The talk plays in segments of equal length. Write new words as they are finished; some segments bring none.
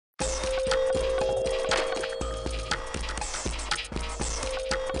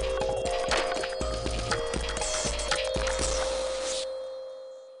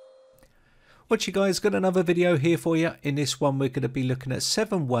What you guys, got another video here for you. In this one we're going to be looking at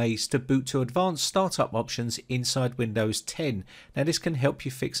 7 ways to boot to advanced startup options inside Windows 10. Now this can help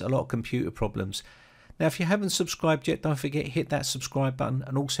you fix a lot of computer problems. Now if you haven't subscribed yet, don't forget hit that subscribe button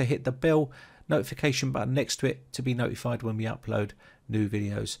and also hit the bell notification button next to it to be notified when we upload new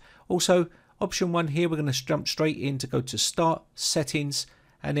videos. Also option 1 here, we're going to jump straight in to go to Start, Settings,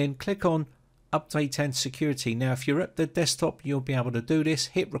 and then click on Update and Security. Now if you're at the desktop you'll be able to do this.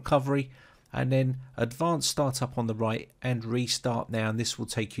 Hit Recovery and then Advanced Startup on the right and Restart now, and this will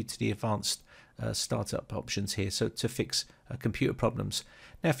take you to the advanced startup options here, so to fix computer problems.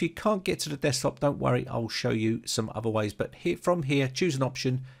 Now if you can't get to the desktop, don't worry, I'll show you some other ways, but from here choose an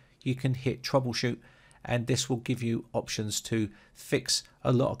option. You can hit Troubleshoot and this will give you options to fix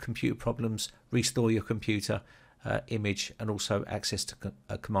a lot of computer problems, restore your computer image, and also access to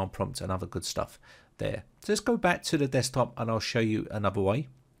a command prompt and other good stuff there. So let's go back to the desktop and I'll show you another way.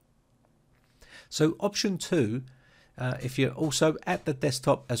 So option 2, if you're also at the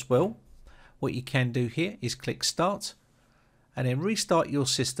desktop as well, what you can do here is click Start and then restart your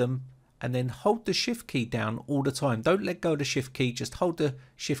system, and then hold the Shift key down all the time. Don't let go of the Shift key, just hold the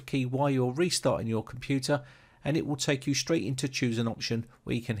Shift key while you're restarting your computer and it will take you straight into choose an option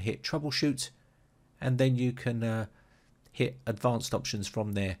where you can hit Troubleshoot, and then you can hit advanced options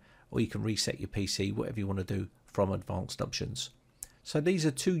from there, or you can reset your PC, whatever you want to do from advanced options. So these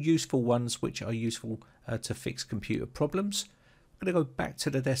are 2 useful ones which are useful to fix computer problems. I'm going to go back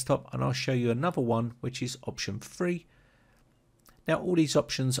to the desktop and I'll show you another one, which is option 3. Now all these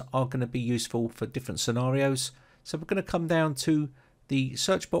options are going to be useful for different scenarios. So we're going to come down to the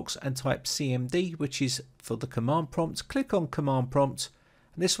search box and type CMD, which is for the command prompt. Click on command prompt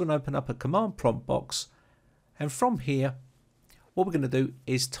and this will open up a command prompt box, and from here what we're going to do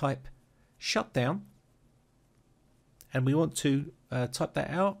is type shutdown, and we want to type that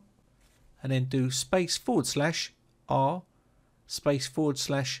out and then do /R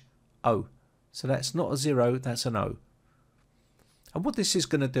 /O. So that's not a 0, that's an O. And what this is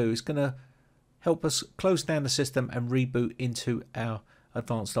going to do is going to help us close down the system and reboot into our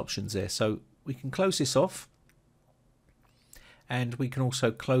advanced options there. So we can close this off, and we can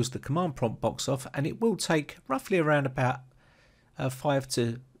also close the command prompt box off, and it will take roughly around about 5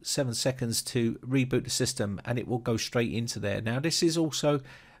 to 7 seconds to reboot the system, and it will go straight into there. Now this is also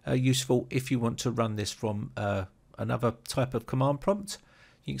useful if you want to run this from another type of command prompt.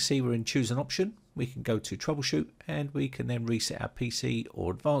 You can see we're in choose an option. We can go to Troubleshoot and we can then reset our PC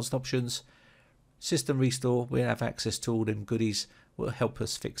or advanced options. System restore, we'll have access to all them goodies, will help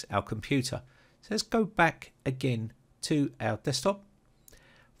us fix our computer. So let's go back again to our desktop.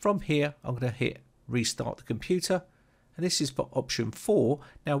 From here I'm going to hit restart the computer, and this is for option 4.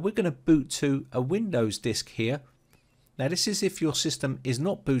 Now we're going to boot to a Windows disk here. Now this is if your system is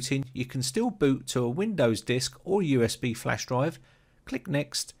not booting. You can still boot to a Windows disk or USB flash drive. Click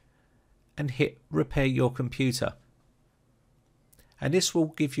next and hit repair your computer, and this will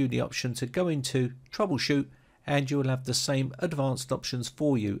give you the option to go into Troubleshoot and you will have the same advanced options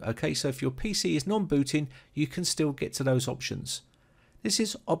for you. Okay, so if your PC is non-booting you can still get to those options. This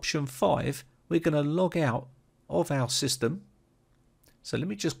is option 5. We're going to log out of our system. So let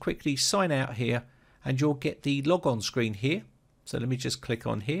me just quickly sign out here and you'll get the logon screen here. So let me just click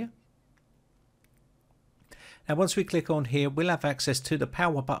on here. Now once we click on here we'll have access to the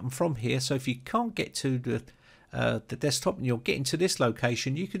power button from here. So if you can't get to the desktop and you're getting to this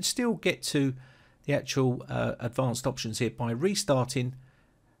location, you can still get to the actual advanced options here by restarting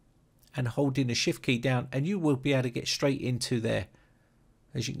and holding the Shift key down, and you will be able to get straight into there,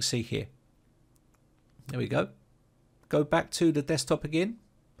 as you can see here. There we go. Go back to the desktop again,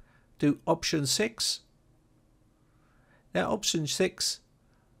 do option 6. Now option 6,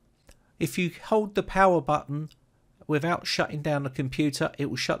 if you hold the power button without shutting down the computer, it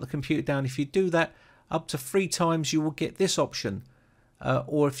will shut the computer down. If you do that up to 3 times you will get this option,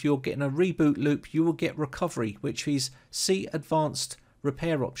 or if you're getting a reboot loop you will get recovery, which is see advanced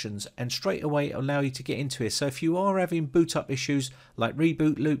repair options, and straight away allow you to get into it. So if you are having boot up issues like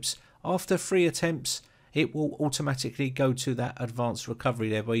reboot loops, after 3 attempts it will automatically go to that advanced recovery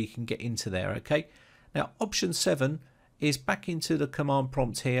there where you can get into there. Okay, now option 7 is back into the command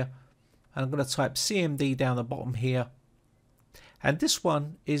prompt here, and I'm going to type CMD down the bottom here, and this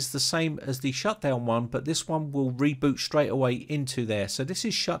one is the same as the shutdown one, but this one will reboot straight away into there. So this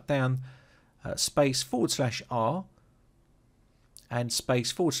is shutdown /R and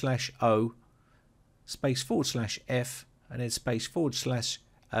 /O /F and then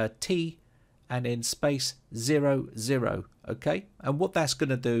 /T and then /00. Okay, and what that's going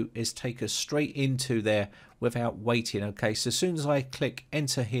to do is take us straight into there without waiting. Okay, so as soon as I click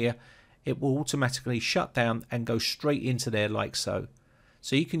enter here, it will automatically shut down and go straight into there like so.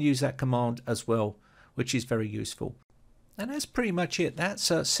 So you can use that command as well, which is very useful. And that's pretty much it.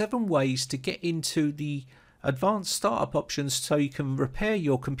 That's 7 ways to get into the advanced startup options so you can repair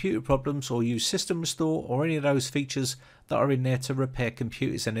your computer problems or use system restore or any of those features that are in there to repair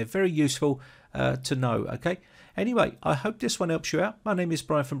computers, and they're very useful to know. Okay, anyway, I hope this one helps you out. My name is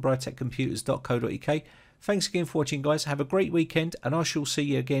Brian from briteccomputers.co.uk. Thanks again for watching, guys. Have a great weekend, and I shall see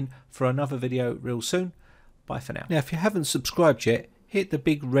you again for another video real soon. Bye for now. Now, if you haven't subscribed yet, hit the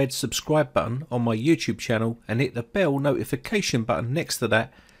big red subscribe button on my YouTube channel and hit the bell notification button next to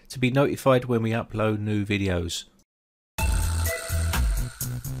that to be notified when we upload new videos.